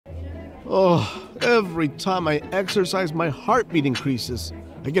Oh, every time I exercise, my heartbeat increases.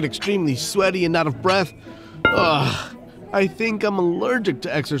 I get extremely sweaty and out of breath. Ugh, I think I'm allergic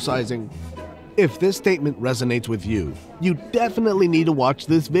to exercising. If this statement resonates with you, you definitely need to watch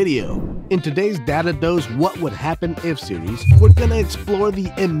this video. In today's Data Dose What Would Happen If series, we're gonna explore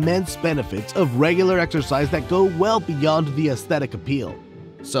the immense benefits of regular exercise that go well beyond the aesthetic appeal.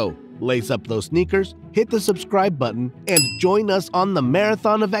 So, lace up those sneakers, hit the subscribe button, and join us on the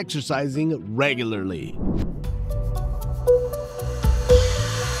marathon of exercising regularly.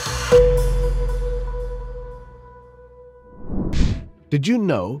 Did you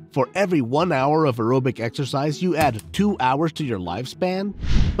know for every 1 hour of aerobic exercise, you add 2 hours to your lifespan?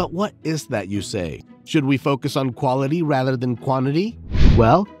 But what is that, you say? Should we focus on quality rather than quantity?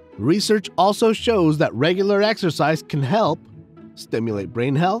 Well, research also shows that regular exercise can help stimulate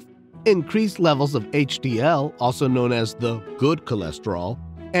brain health, increase levels of HDL, also known as the good cholesterol,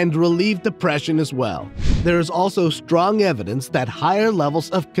 and relieve depression as well. There is also strong evidence that higher levels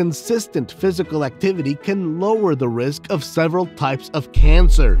of consistent physical activity can lower the risk of several types of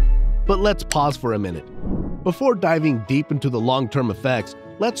cancer. But let's pause for a minute. Before diving deep into the long-term effects,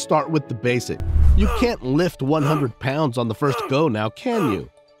 let's start with the basic. You can't lift 100 pounds on the first go now, can you?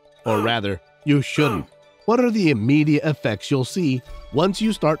 Or rather, you shouldn't. What are the immediate effects you'll see once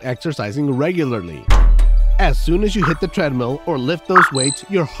you start exercising regularly? As soon as you hit the treadmill or lift those weights,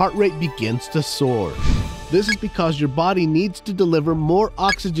 your heart rate begins to soar. This is because your body needs to deliver more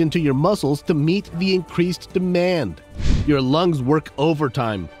oxygen to your muscles to meet the increased demand. Your lungs work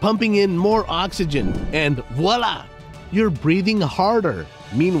overtime, pumping in more oxygen, and voila! You're breathing harder.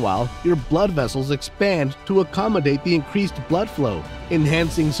 Meanwhile, your blood vessels expand to accommodate the increased blood flow,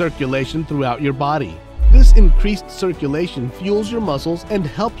 enhancing circulation throughout your body. This increased circulation fuels your muscles and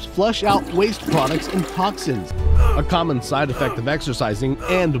helps flush out waste products and toxins. A common side effect of exercising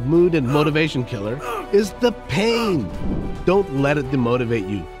and mood and motivation killer is the pain. Don't let it demotivate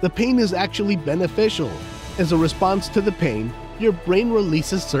you. The pain is actually beneficial. As a response to the pain, your brain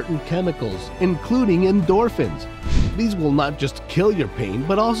releases certain chemicals, including endorphins. These will not just kill your pain,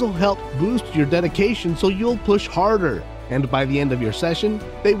 but also help boost your dedication so you'll push harder. And by the end of your session,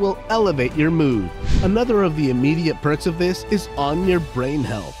 they will elevate your mood. Another of the immediate perks of this is on your brain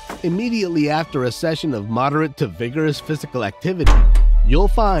health. Immediately after a session of moderate to vigorous physical activity, you'll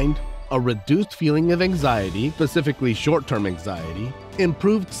find a reduced feeling of anxiety, specifically short-term anxiety,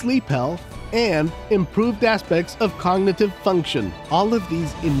 improved sleep health, and improved aspects of cognitive function. All of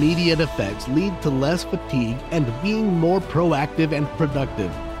these immediate effects lead to less fatigue and being more proactive and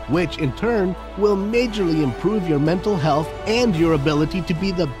productive, which in turn will majorly improve your mental health and your ability to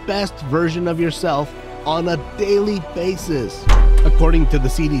be the best version of yourself on a daily basis. According to the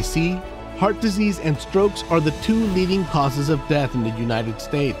CDC, heart disease and strokes are the 2 leading causes of death in the United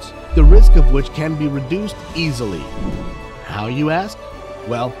States, the risk of which can be reduced easily. How, you ask?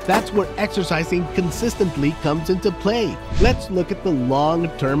 Well, that's where exercising consistently comes into play. Let's look at the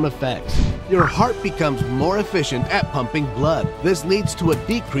long-term effects. Your heart becomes more efficient at pumping blood. This leads to a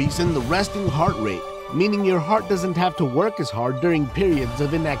decrease in the resting heart rate, meaning your heart doesn't have to work as hard during periods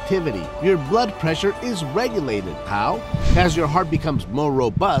of inactivity. Your blood pressure is regulated. How? As your heart becomes more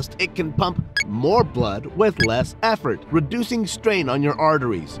robust, it can pump more blood with less effort, reducing strain on your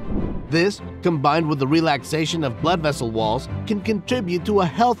arteries. This, combined with the relaxation of blood vessel walls, can contribute to a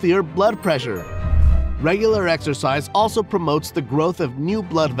healthier blood pressure. Regular exercise also promotes the growth of new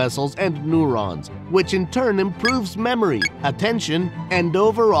blood vessels and neurons, which in turn improves memory, attention, and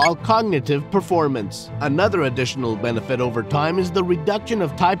overall cognitive performance. Another additional benefit over time is the reduction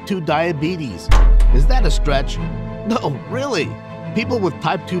of type 2 diabetes. Is that a stretch? No, really. People with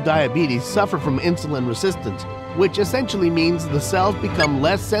type 2 diabetes suffer from insulin resistance, which essentially means the cells become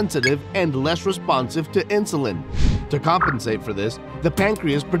less sensitive and less responsive to insulin. To compensate for this, the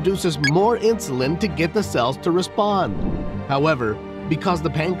pancreas produces more insulin to get the cells to respond. However, because the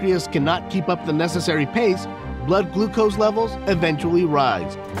pancreas cannot keep up the necessary pace, blood glucose levels eventually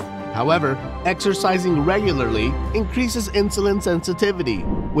rise. However, exercising regularly increases insulin sensitivity,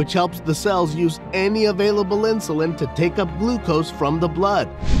 which helps the cells use any available insulin to take up glucose from the blood.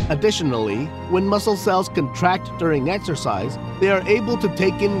 Additionally, when muscle cells contract during exercise, they are able to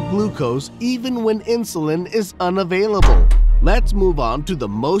take in glucose even when insulin is unavailable. Let's move on to the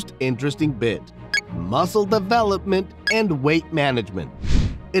most interesting bit: muscle development and weight management.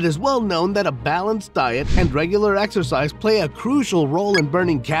 It is well known that a balanced diet and regular exercise play a crucial role in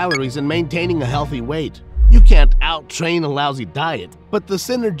burning calories and maintaining a healthy weight. You can't out-train a lousy diet, but the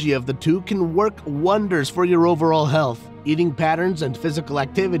synergy of the two can work wonders for your overall health. Eating patterns and physical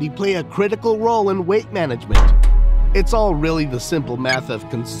activity play a critical role in weight management. It's all really the simple math of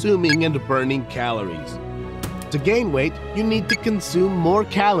consuming and burning calories. To gain weight, you need to consume more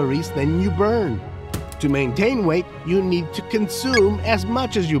calories than you burn. To maintain weight, you need to consume as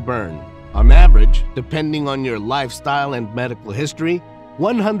much as you burn. On average, depending on your lifestyle and medical history,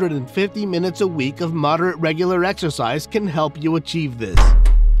 150 minutes a week of moderate regular exercise can help you achieve this.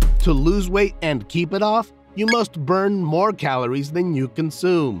 To lose weight and keep it off, you must burn more calories than you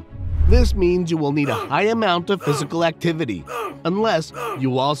consume. This means you will need a high amount of physical activity, unless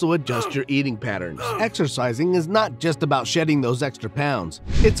you also adjust your eating patterns. Exercising is not just about shedding those extra pounds.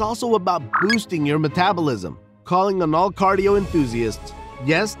 It's also about boosting your metabolism. Calling on all cardio enthusiasts,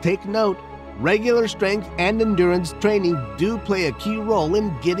 yes, take note, regular strength and endurance training do play a key role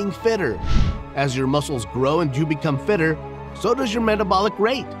in getting fitter. As your muscles grow and you become fitter, so does your metabolic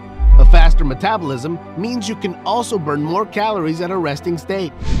rate. A faster metabolism means you can also burn more calories at a resting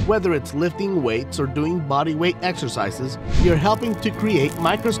state. Whether it's lifting weights or doing body weight exercises, you're helping to create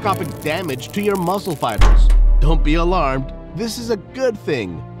microscopic damage to your muscle fibers. Don't be alarmed, this is a good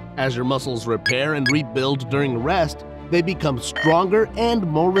thing. As your muscles repair and rebuild during rest, they become stronger and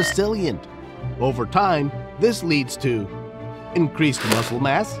more resilient. Over time, this leads to increased muscle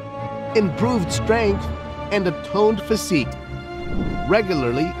mass, improved strength, and a toned physique.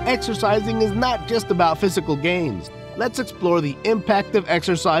 Regularly, exercising is not just about physical gains. Let's explore the impact of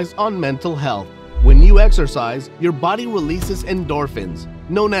exercise on mental health. When you exercise, your body releases endorphins,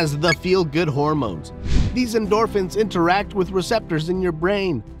 known as the feel-good hormones. These endorphins interact with receptors in your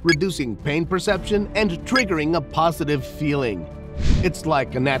brain, reducing pain perception and triggering a positive feeling. It's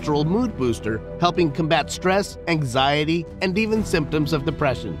like a natural mood booster, helping combat stress, anxiety, and even symptoms of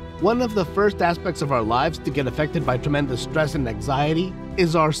depression. One of the first aspects of our lives to get affected by tremendous stress and anxiety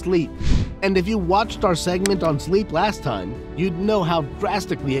is our sleep. And if you watched our segment on sleep last time, you'd know how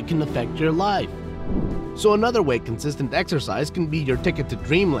drastically it can affect your life. So another way consistent exercise can be your ticket to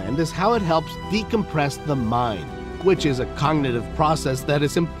dreamland is how it helps decompress the mind, which is a cognitive process that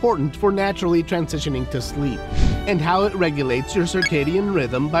is important for naturally transitioning to sleep, and how it regulates your circadian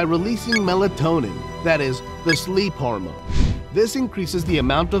rhythm by releasing melatonin, that is, the sleep hormone. This increases the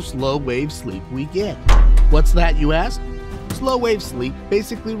amount of slow-wave sleep we get. What's that, you ask? Slow-wave sleep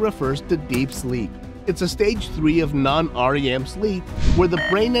basically refers to deep sleep. It's a stage 3 of non-REM sleep where the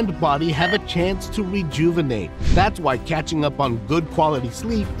brain and body have a chance to rejuvenate. That's why catching up on good quality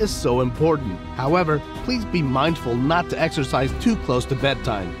sleep is so important. However, please be mindful not to exercise too close to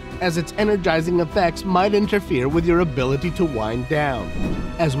bedtime, as its energizing effects might interfere with your ability to wind down.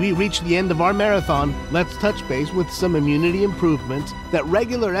 As we reach the end of our marathon, let's touch base with some immunity improvements that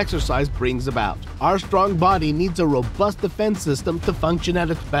regular exercise brings about. Our strong body needs a robust defense system to function at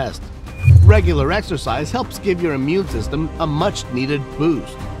its best. Regular exercise helps give your immune system a much-needed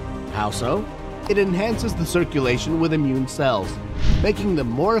boost. How so? It enhances the circulation with immune cells, making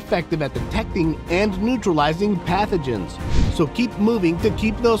them more effective at detecting and neutralizing pathogens. So keep moving to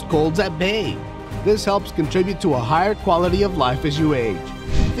keep those colds at bay. This helps contribute to a higher quality of life as you age.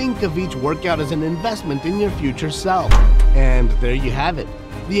 Think of each workout as an investment in your future self. And there you have it,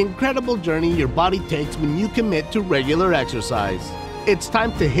 the incredible journey your body takes when you commit to regular exercise. It's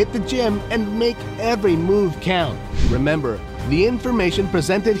time to hit the gym and make every move count. Remember, the information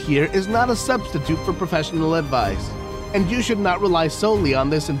presented here is not a substitute for professional advice, and you should not rely solely on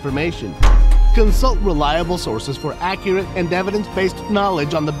this information. Consult reliable sources for accurate and evidence-based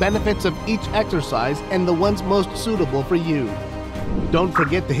knowledge on the benefits of each exercise and the ones most suitable for you. Don't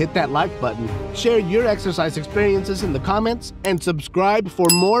forget to hit that like button, share your exercise experiences in the comments, and subscribe for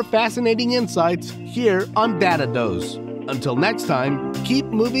more fascinating insights here on Data Dose. Until next time, keep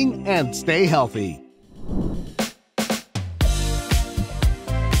moving and stay healthy.